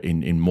future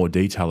in more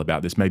detail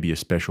about this, maybe a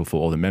special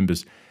for all the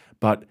members.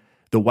 But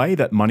the way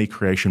that money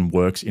creation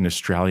works in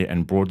Australia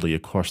and broadly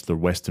across the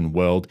Western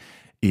world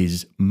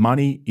is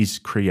money is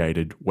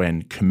created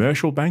when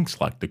commercial banks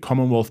like the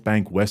Commonwealth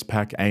Bank,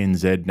 Westpac,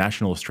 ANZ,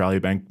 National Australia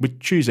Bank,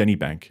 choose any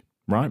bank,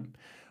 right?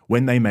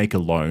 When they make a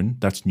loan,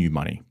 that's new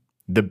money.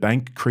 The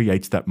bank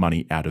creates that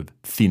money out of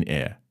thin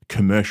air.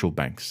 Commercial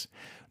banks.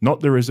 Not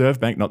the Reserve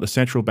Bank, not the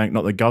central bank,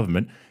 not the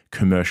government,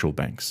 commercial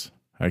banks,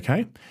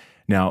 okay?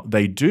 Now,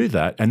 they do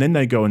that and then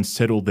they go and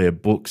settle their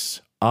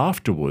books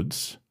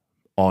afterwards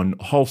on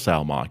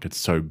wholesale markets,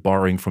 so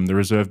borrowing from the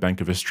Reserve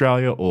Bank of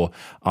Australia or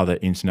other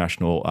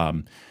international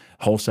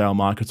wholesale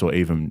markets, or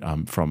even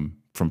from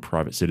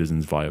private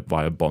citizens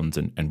via bonds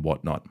and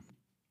whatnot.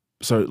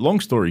 So long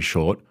story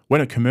short,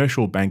 when a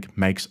commercial bank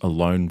makes a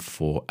loan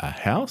for a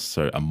house,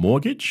 so a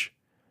mortgage,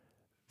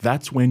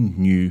 that's when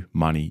new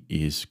money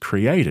is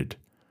created.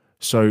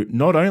 So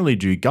not only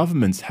do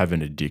governments have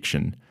an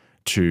addiction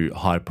to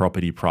high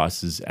property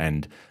prices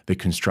and the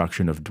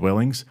construction of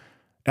dwellings,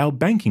 our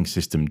banking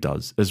system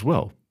does as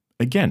well.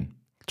 Again,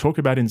 talk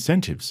about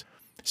incentives.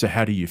 So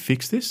how do you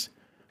fix this?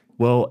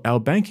 Well, our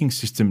banking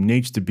system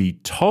needs to be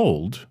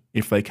told,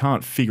 if they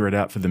can't figure it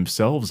out for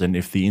themselves and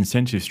if the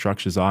incentive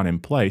structures aren't in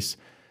place,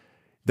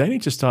 they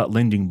need to start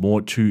lending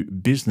more to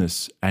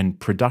business and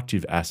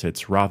productive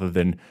assets rather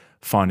than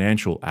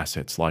financial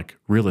assets like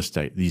real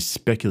estate, these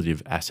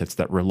speculative assets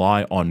that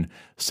rely on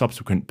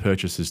subsequent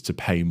purchases to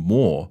pay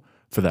more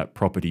for that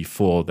property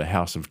for the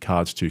house of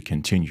cards to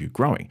continue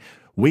growing.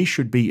 We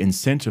should be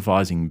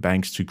incentivizing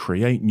banks to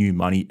create new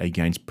money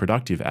against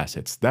productive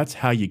assets. That's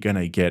how you're going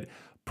to get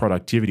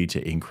productivity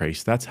to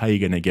increase. That's how you're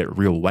going to get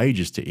real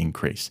wages to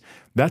increase.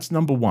 That's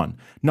number one.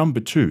 Number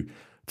two,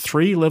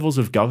 3 levels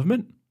of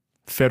government: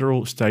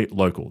 federal, state,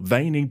 local.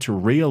 They need to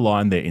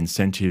realign their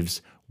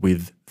incentives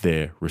with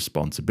their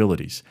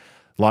responsibilities.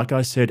 Like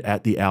I said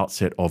at the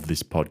outset of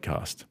this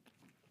podcast,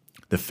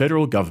 the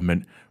federal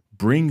government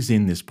brings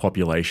in this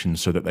population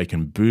so that they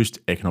can boost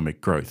economic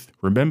growth.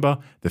 Remember,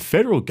 the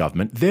federal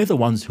government, they're the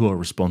ones who are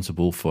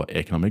responsible for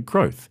economic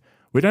growth.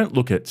 We don't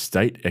look at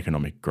state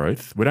economic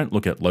growth. We don't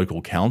look at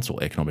local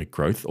council economic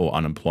growth or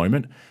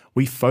unemployment.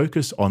 We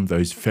focus on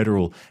those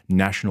federal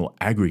national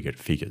aggregate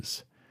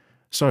figures.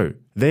 So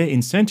their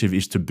incentive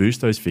is to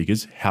boost those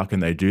figures. How can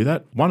they do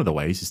that? One of the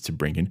ways is to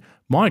bring in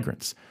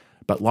migrants.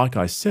 But like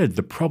I said,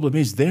 the problem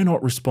is they're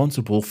not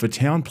responsible for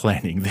town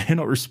planning. They're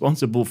not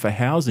responsible for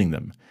housing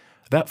them.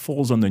 That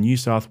falls on the New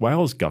South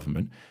Wales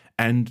government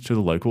and to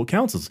the local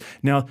councils.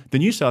 Now, the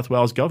New South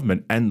Wales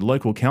government and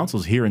local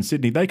councils here in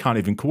Sydney, they can't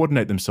even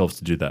coordinate themselves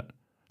to do that.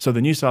 So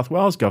the New South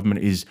Wales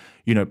government is,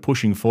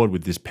 pushing forward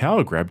with this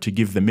power grab to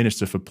give the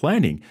Minister for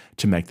Planning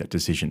to make that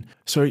decision.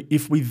 So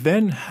if we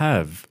then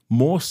have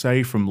more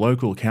say from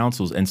local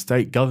councils and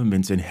state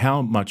governments in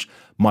how much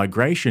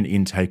migration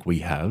intake we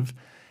have,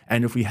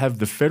 and if we have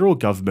the federal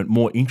government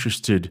more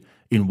interested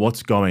in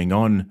what's going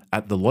on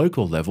at the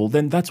local level,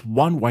 then that's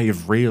one way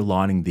of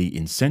realigning the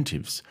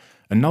incentives.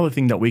 Another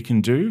thing that we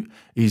can do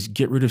is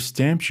get rid of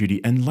stamp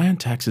duty and land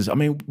taxes. I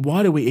mean,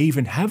 why do we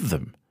even have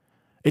them?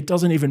 It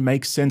doesn't even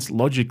make sense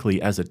logically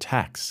as a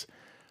tax.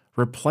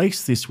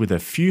 Replace this with a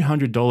few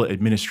 $100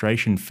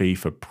 administration fee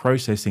for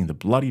processing the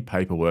bloody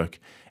paperwork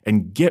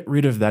and get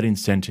rid of that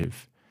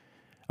incentive.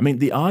 I mean,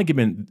 the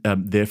argument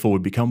therefore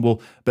would become, well,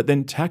 but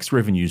then tax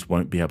revenues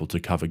won't be able to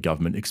cover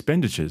government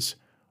expenditures.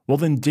 Well,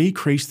 then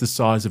decrease the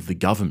size of the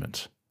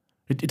government.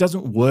 It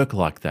doesn't work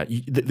like that.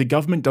 The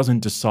government doesn't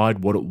decide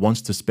what it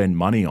wants to spend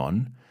money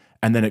on,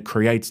 and then it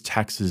creates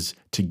taxes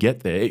to get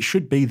there. It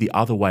should be the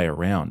other way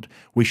around.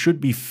 We should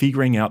be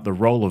figuring out the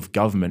role of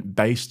government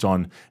based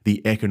on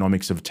the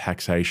economics of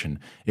taxation.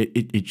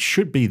 It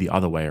should be the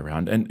other way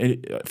around.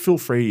 And feel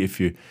free if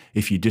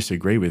you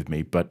disagree with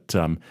me, but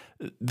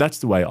that's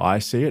the way I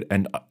see it.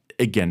 And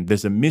again,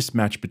 there's a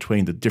mismatch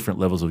between the different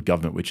levels of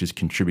government, which is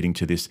contributing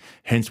to this,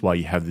 hence why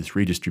you have this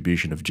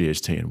redistribution of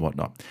GST and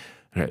whatnot.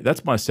 Okay,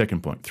 that's my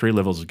second point. 3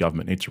 levels of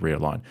government need to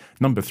realign.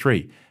 Number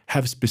 3,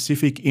 have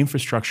specific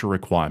infrastructure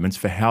requirements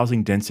for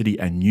housing density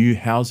and new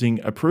housing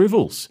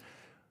approvals.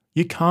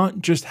 You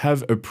can't just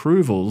have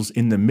approvals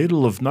in the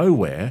middle of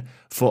nowhere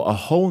for a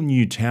whole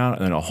new town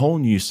and a whole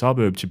new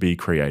suburb to be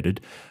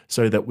created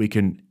so that we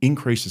can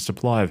increase the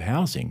supply of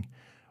housing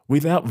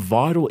without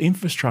vital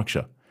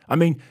infrastructure. I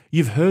mean,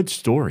 you've heard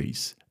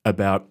stories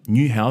about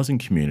new housing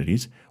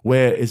communities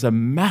where there's a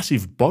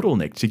massive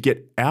bottleneck to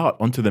get out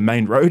onto the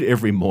main road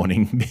every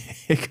morning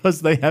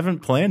because they haven't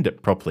planned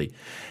it properly.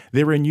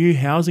 There are new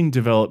housing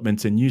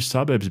developments and new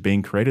suburbs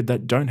being created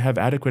that don't have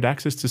adequate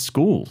access to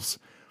schools.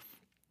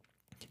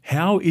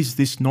 How is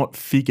this not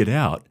figured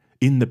out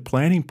in the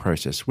planning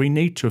process? We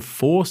need to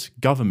force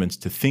governments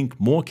to think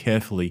more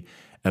carefully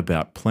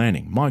about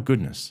planning. My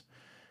goodness.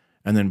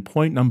 And then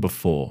point number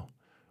 4,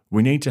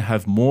 we need to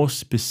have more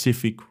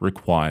specific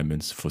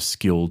requirements for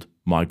skilled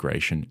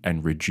migration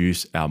and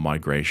reduce our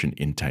migration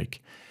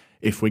intake.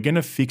 If we're going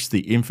to fix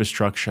the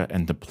infrastructure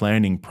and the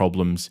planning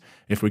problems,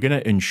 if we're going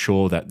to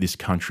ensure that this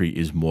country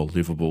is more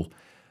livable,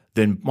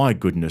 then my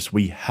goodness,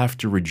 we have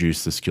to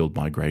reduce the skilled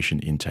migration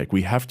intake.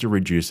 We have to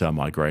reduce our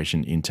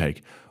migration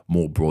intake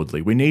more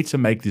broadly. We need to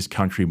make this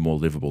country more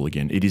livable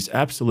again. It is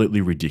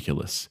absolutely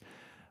ridiculous.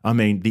 I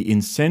mean, the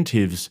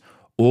incentives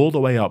all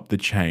the way up the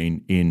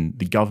chain in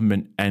the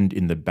government and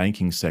in the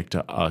banking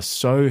sector are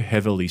so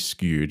heavily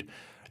skewed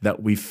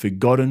that we've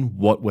forgotten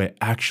what we're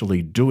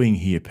actually doing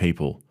here,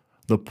 people.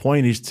 The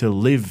point is to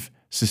live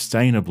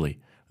sustainably.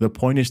 The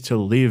point is to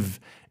live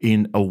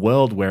in a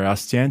world where our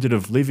standard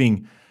of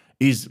living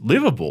is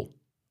livable.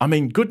 I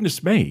mean,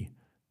 goodness me.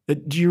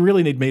 Do you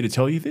really need me to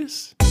tell you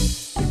this?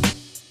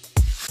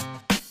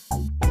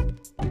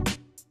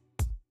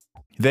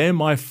 They're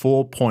my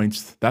 4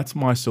 points. That's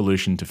my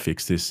solution to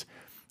fix this.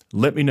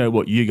 Let me know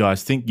what you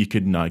guys think. You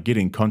can get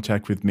in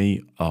contact with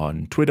me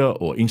on Twitter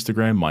or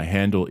Instagram. My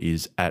handle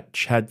is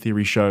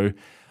 @ChadTheoryShow.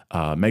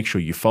 Make sure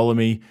you follow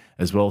me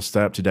as well.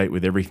 Stay up to date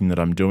with everything that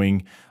I'm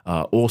doing.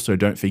 Also,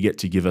 don't forget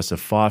to give us a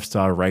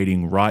 5-star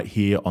rating right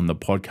here on the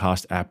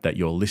podcast app that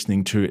you're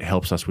listening to. It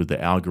helps us with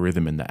the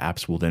algorithm, and the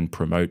apps will then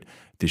promote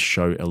this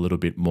show a little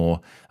bit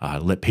more.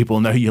 Let people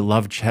know you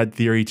love Chad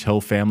Theory.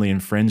 Tell family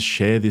and friends.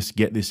 Share this.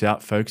 Get this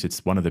out, folks.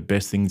 It's one of the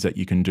best things that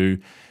you can do.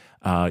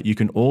 You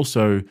can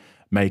also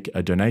make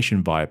a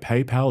donation via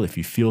PayPal if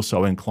you feel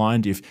so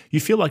inclined. If you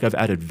feel like I've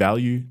added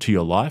value to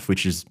your life,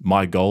 which is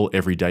my goal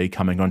every day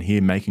coming on here,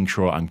 making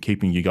sure I'm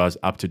keeping you guys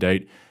up to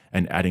date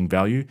and adding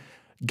value,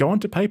 go on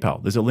to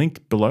PayPal. There's a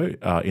link below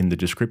in the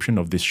description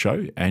of this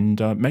show, and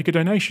make a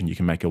donation. You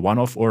can make a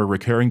one-off or a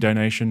recurring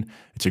donation.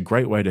 It's a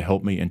great way to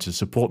help me and to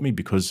support me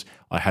because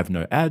I have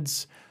no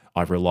ads.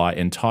 I rely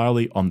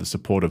entirely on the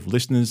support of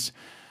listeners.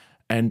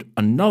 And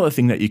another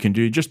thing that you can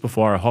do just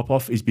before I hop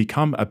off is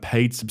become a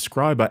paid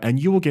subscriber, and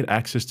you will get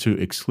access to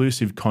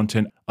exclusive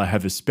content. I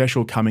have a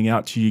special coming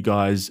out to you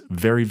guys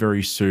very,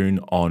 very soon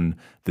on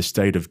the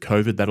state of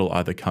COVID. That'll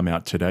either come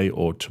out today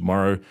or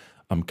tomorrow.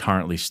 I'm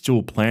currently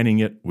still planning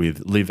it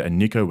with Liv and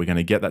Nico. We're going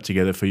to get that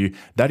together for you.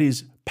 That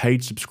is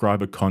paid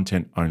subscriber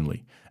content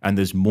only. And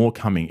there's more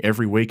coming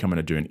every week. I'm going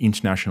to do an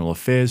international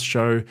affairs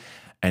show.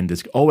 And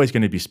there's always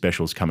going to be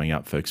specials coming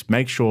up, folks.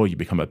 Make sure you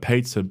become a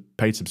paid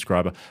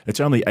subscriber. It's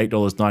only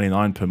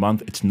 $8.99 per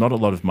month. It's not a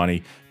lot of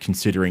money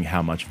considering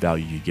how much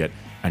value you get.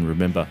 And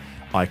remember,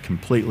 I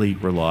completely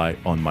rely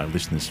on my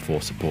listeners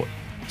for support.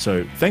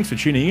 So thanks for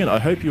tuning in. I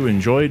hope you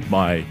enjoyed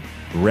my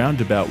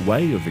roundabout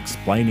way of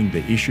explaining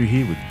the issue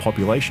here with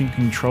population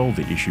control,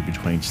 the issue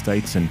between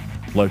states and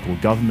local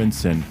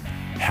governments, and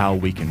how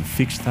we can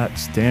fix that,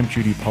 stamp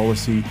duty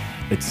policy,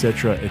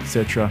 etc.,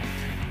 etc.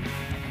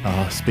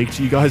 Speak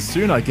to you guys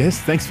soon, I guess.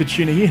 Thanks for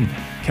tuning in.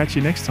 Catch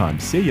you next time.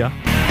 See ya.